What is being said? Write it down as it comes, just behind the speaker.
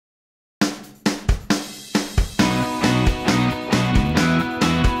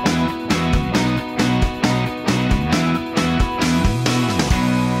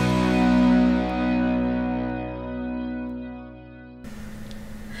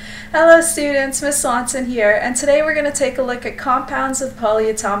Hello students, Miss Swanson here, and today we're going to take a look at compounds with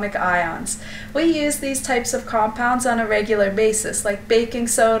polyatomic ions. We use these types of compounds on a regular basis, like baking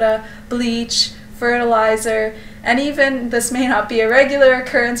soda, bleach, fertilizer, and even, this may not be a regular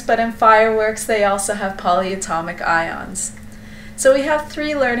occurrence, but in fireworks they also have polyatomic ions. So we have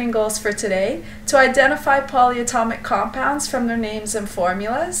 3 learning goals for today: to identify polyatomic compounds from their names and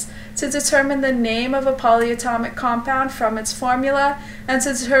formulas, to determine the name of a polyatomic compound from its formula, and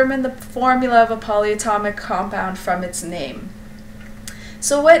to determine the formula of a polyatomic compound from its name.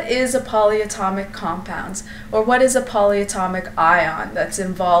 So what is a polyatomic compound, or what is a polyatomic ion that's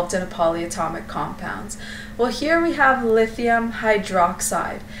involved in a polyatomic compound? Well, here we have lithium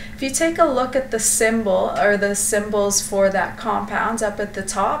hydroxide. If you take a look at the symbol, or the symbols for that compound up at the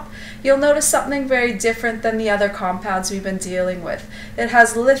top, you'll notice something very different than the other compounds we've been dealing with. It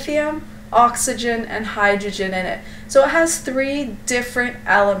has lithium, oxygen, and hydrogen in it. So it has 3 different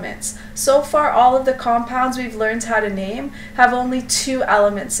elements. So far, all of the compounds we've learned how to name have only 2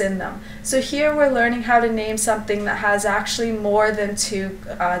 elements in them. So here we're learning how to name something that has actually more than 2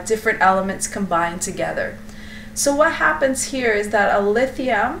 different elements combined together. So what happens here is that a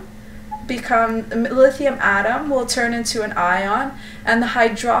lithium atom will turn into an ion, and the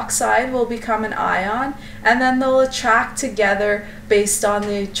hydroxide will become an ion, and then they'll attract together based on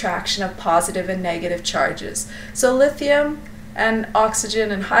the attraction of positive and negative charges. So lithium and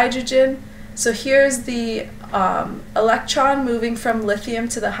oxygen and hydrogen. So here's the electron moving from lithium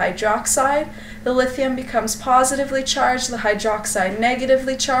to the hydroxide. The lithium becomes positively charged, the hydroxide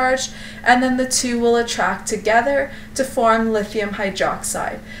negatively charged, and then the 2 will attract together to form lithium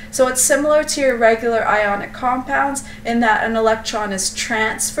hydroxide. So it's similar to your regular ionic compounds in that an electron is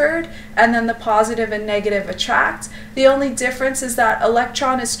transferred and then the positive and negative attract. The only difference is that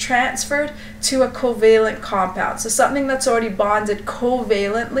electron is transferred to a covalent compound. So something that's already bonded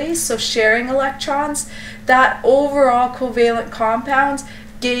covalently, so sharing electrons, that overall covalent compound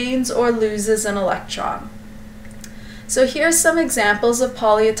gains or loses an electron. So here's some examples of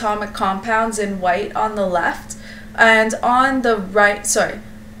polyatomic compounds in white on the left, and on the right,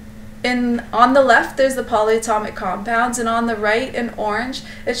 on the left there's the polyatomic compounds, and on the right in orange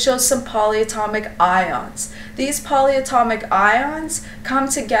it shows some polyatomic ions. These polyatomic ions come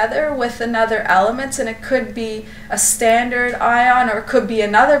together with another element, and it could be a standard ion or it could be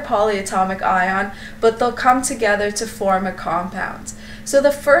another polyatomic ion, but they'll come together to form a compound. So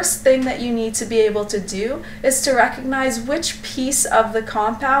the first thing that you need to be able to do is to recognize which piece of the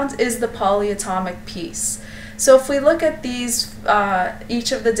compound is the polyatomic piece. So if we look at these,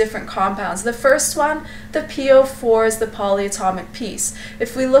 each of the different compounds, the first one, the PO4, is the polyatomic piece.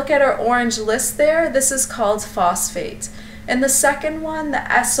 If we look at our orange list there, this is called phosphate. In the second one, the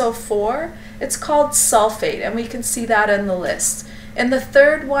SO4, it's called sulfate, and we can see that in the list. In the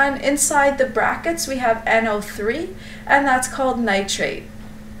third one, inside the brackets, we have NO3, and that's called nitrate.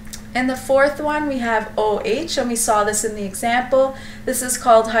 In the fourth one, we have OH, and we saw this in the example. This is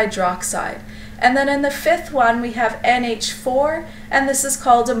called hydroxide. And then in the fifth one, we have NH4, and this is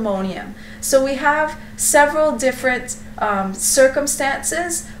called ammonium. So we have several different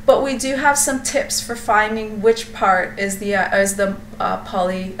circumstances, but we do have some tips for finding which part is the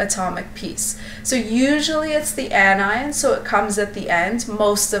polyatomic piece. So usually it's the anion, so it comes at the end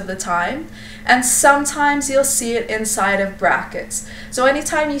most of the time, and sometimes you'll see it inside of brackets. So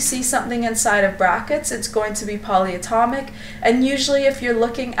anytime you see something inside of brackets, it's going to be polyatomic, and usually if you're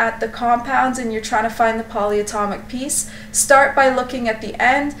looking at the compounds and you're trying to find the polyatomic piece, start by looking at the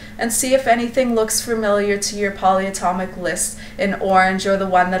end and see if anything looks familiar to your polyatomic list in orange, or the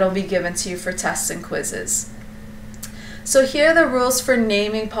one that'll be given to you for tests and quizzes. So here are the rules for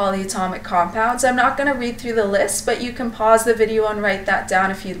naming polyatomic compounds. I'm not going to read through the list, but you can pause the video and write that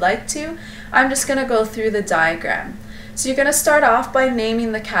down if you'd like to. I'm just going to go through the diagram. So you're going to start off by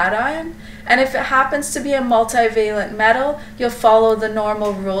naming the cation, and if it happens to be a multivalent metal, you'll follow the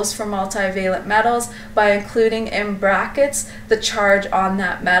normal rules for multivalent metals by including in brackets the charge on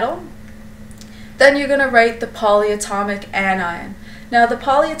that metal. Then you're going to write the polyatomic anion. Now the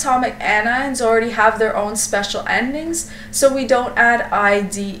polyatomic anions already have their own special endings, so we don't add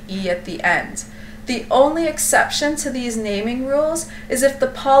IDE at the end. The only exception to these naming rules is if the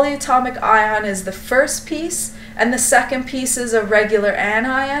polyatomic ion is the first piece and the second piece is a regular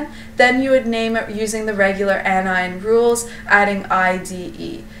anion, then you would name it using the regular anion rules, adding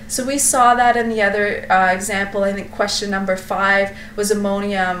IDE. So we saw that in the other example. I think question number 5 was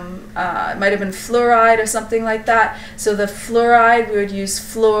ammonium, it might have been fluoride or something like that. So the fluoride, we would use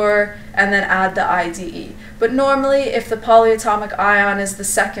fluor and then add the IDE. But normally, if the polyatomic ion is the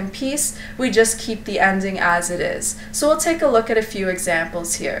second piece, we just keep the ending as it is. So we'll take a look at a few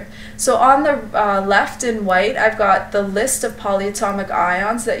examples here. So on the left in white, I've got the list of polyatomic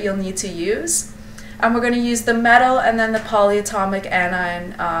ions that you'll need to use. And we're going to use the metal and then the polyatomic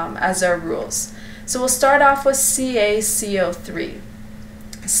anion as our rules. So we'll start off with CaCO3.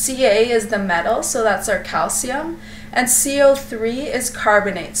 Ca is the metal, so that's our calcium, and CO3 is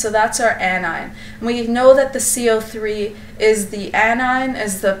carbonate, so that's our anion. And we know that the CO3 is the anion,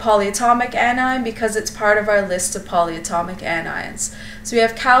 is the polyatomic anion, because it's part of our list of polyatomic anions. So we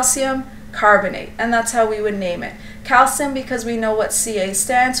have calcium, carbonate, and that's how we would name it. Calcium because we know what Ca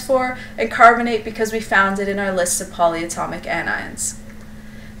stands for, and carbonate because we found it in our list of polyatomic anions.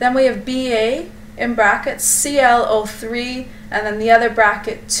 Then we have Ba in brackets, ClO3, and then the other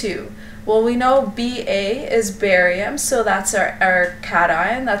bracket 2. Well, we know Ba is barium, so that's our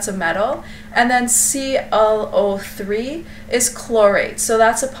cation, that's a metal. And then ClO3 is chlorate, so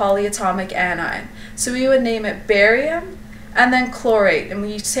that's a polyatomic anion. So we would name it barium and then chlorate, and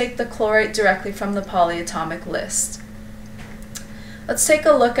we take the chlorate directly from the polyatomic list. Let's take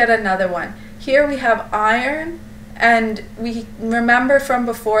a look at another one. Here we have iron, and we remember from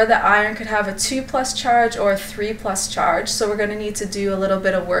before that iron could have a 2+ charge or a 3+ charge, so we're going to need to do a little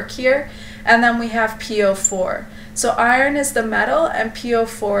bit of work here. And then we have PO4. So iron is the metal and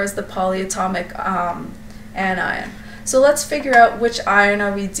PO4 is the polyatomic anion. So let's figure out which iron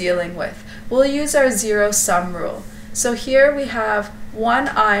are we dealing with. We'll use our zero-sum rule. So here we have one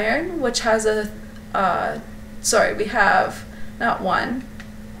iron, which has a, we have, not one,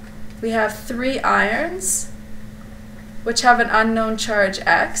 we have 3 irons, which have an unknown charge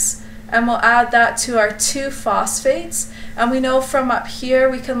X, and we'll add that to our 2 phosphates, and we know from up here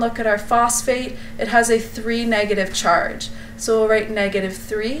we can look at our phosphate, it has a 3 negative charge. So we'll write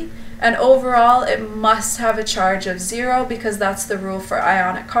 -3, and overall it must have a charge of 0 because that's the rule for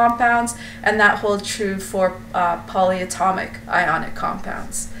ionic compounds, and that holds true for polyatomic ionic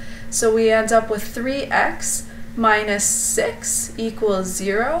compounds. So we end up with 3x minus 6 equals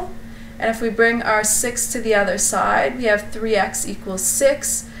 0. And if we bring our 6 to the other side, we have 3x equals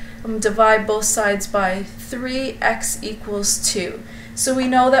 6. And divide both sides by 3, x equals 2. So we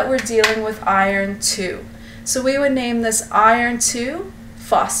know that we're dealing with iron 2. So we would name this iron 2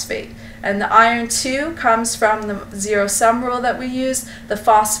 phosphate. And the iron 2 comes from the zero-sum rule that we use. The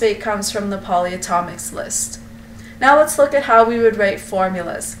phosphate comes from the polyatomics list. Now let's look at how we would write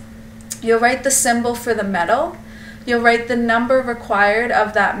formulas. You'll write the symbol for the metal. You'll write the number required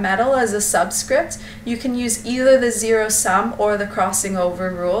of that metal as a subscript. You can use either the zero-sum or the crossing over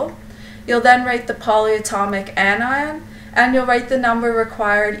rule. You'll then write the polyatomic anion, and you'll write the number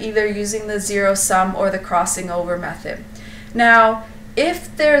required either using the zero-sum or the crossing over method. Now, if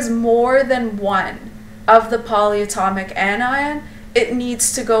there's more than one of the polyatomic anion, it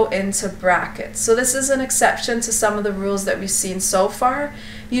needs to go into brackets. So this is an exception to some of the rules that we've seen so far.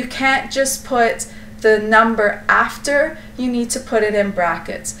 You can't just put the number after, you need to put it in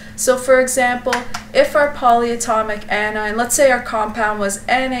brackets. So for example, if our polyatomic anion, let's say our compound was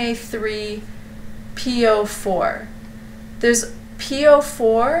Na3PO4. There's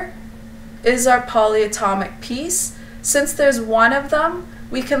PO4 is our polyatomic piece. Since there's one of them,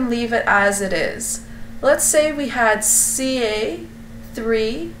 we can leave it as it is. Let's say we had Ca3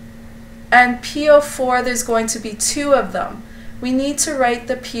 and PO4, there's going to be 2 of them. We need to write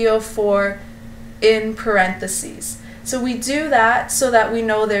the PO4 in parentheses. So we do that so that we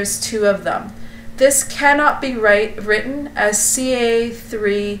know there's 2 of them. This cannot be written as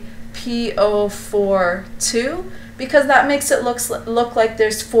Ca3PO42 because that makes it look like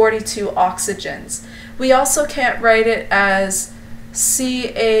there's 42 oxygens. We also can't write it as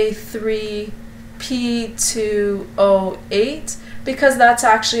Ca3P2O8 because that's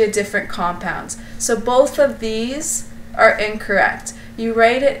actually a different compound. So both of these are incorrect. You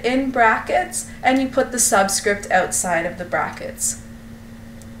write it in brackets and you put the subscript outside of the brackets.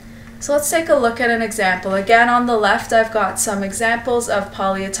 So let's take a look at an example. Again, on the left I've got some examples of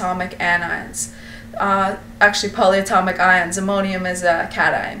polyatomic anions. Actually polyatomic ions, ammonium is a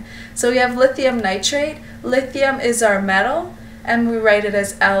cation. So we have lithium nitrate. Lithium is our metal and we write it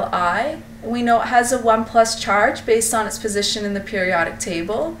as Li. We know it has a 1+ charge based on its position in the periodic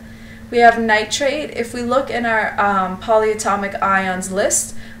table. We have nitrate. If we look in our polyatomic ions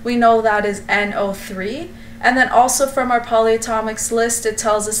list, we know that is NO3. And then also from our polyatomics list, it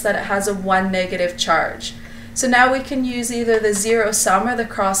tells us that it has a 1 negative charge. So now we can use either the zero-sum or the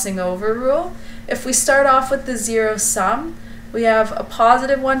crossing over rule. If we start off with the zero-sum, We have a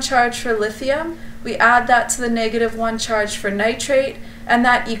positive 1 charge for lithium. We add that to the negative 1 charge for nitrate, and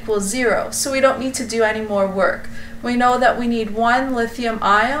that equals 0. So we don't need to do any more work. We know that we need 1 lithium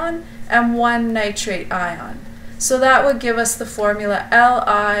ion and 1 nitrate ion. So that would give us the formula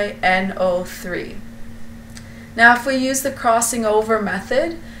LiNO3. Now if we use the crossing over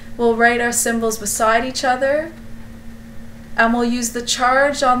method, we'll write our symbols beside each other, and we'll use the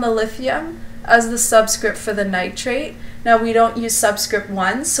charge on the lithium as the subscript for the nitrate. Now we don't use subscript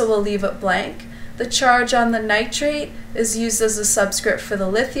 1, so we'll leave it blank. The charge on the nitrate is used as a subscript for the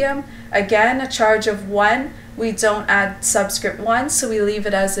lithium. Again, a charge of 1, we don't add subscript 1, so we leave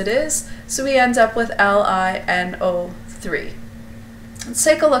it as it is. So we end up with LiNO3. Let's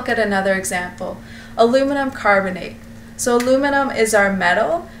take a look at another example. Aluminum carbonate. So aluminum is our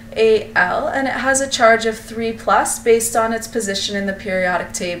metal, Al, and it has a charge of 3+ based on its position in the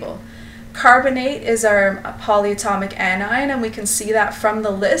periodic table. Carbonate is our polyatomic anion, and we can see that from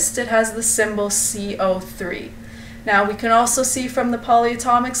the list. It has the symbol CO3. Now we can also see from the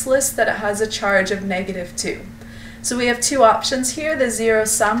polyatomics list that it has a charge of -2. So we have two options here, the zero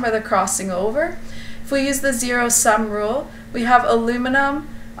sum or the crossing over. If we use the zero sum rule, we have aluminum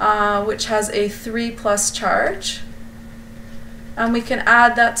which has a 3+ charge, and we can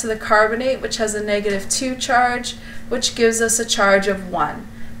add that to the carbonate which has a -2 charge, which gives us a charge of 1.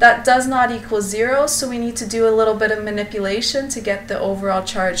 That does not equal 0, so we need to do a little bit of manipulation to get the overall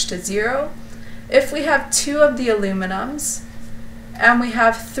charge to 0. If we have 2 of the aluminums and we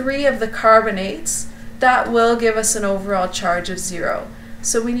have 3 of the carbonates, that will give us an overall charge of 0.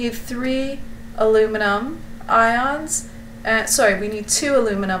 So we need 3 aluminum ions, we need 2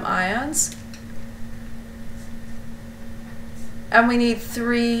 aluminum ions, and we need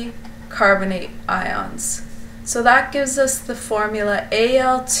 3 carbonate ions. So that gives us the formula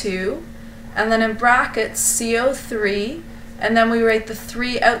Al2, and then in brackets CO3, and then we write the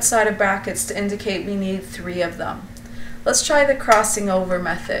 3 outside of brackets to indicate we need 3 of them. Let's try the crossing over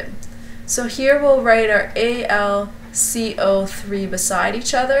method. So here we'll write our AlCO3 beside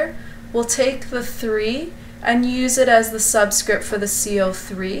each other. We'll take the 3 and use it as the subscript for the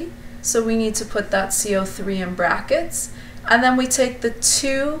CO3. So we need to put that CO3 in brackets. And then we take the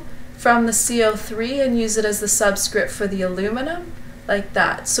 2 from the CO3 and use it as the subscript for the aluminum, like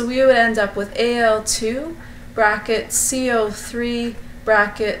that. So we would end up with Al2 bracket CO3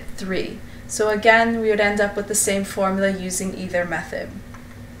 bracket 3. So again, we would end up with the same formula using either method.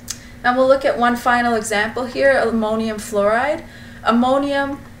 And we'll look at one final example here, ammonium fluoride.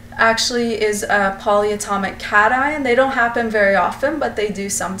 Ammonium actually is a polyatomic cation. They don't happen very often, but they do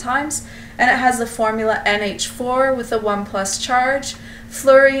sometimes. And it has the formula NH4 with a 1+ charge.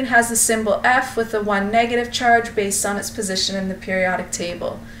 Fluorine has the symbol F with a 1 negative charge based on its position in the periodic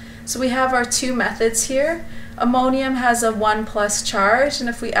table. So we have our two methods here. Ammonium has a 1+ charge, and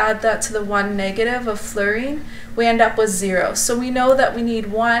if we add that to the 1 negative of fluorine, we end up with 0. So we know that we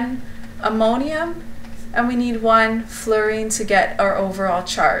need 1 ammonium and we need 1 fluorine to get our overall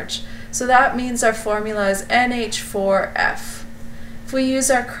charge. So that means our formula is NH4F. If we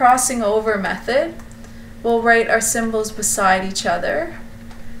use our crossing over method, we'll write our symbols beside each other.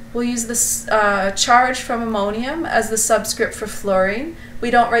 We'll use the charge from ammonium as the subscript for fluorine. We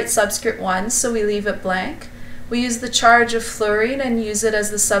don't write subscript 1, so we leave it blank. We use the charge of fluorine and use it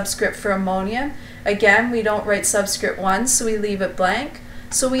as the subscript for ammonium. Again, we don't write subscript 1, so we leave it blank.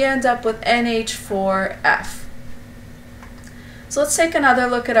 So we end up with NH4F. So let's take another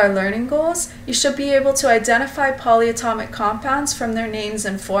look at our learning goals. You should be able to identify polyatomic compounds from their names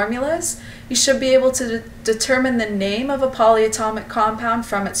and formulas. You should be able to determine the name of a polyatomic compound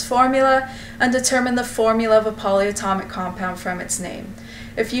from its formula and determine the formula of a polyatomic compound from its name.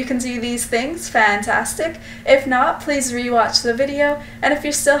 If you can do these things, fantastic. If not, please rewatch the video, and if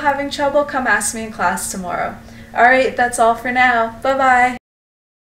you're still having trouble, come ask me in class tomorrow. Alright, that's all for now. Bye-bye.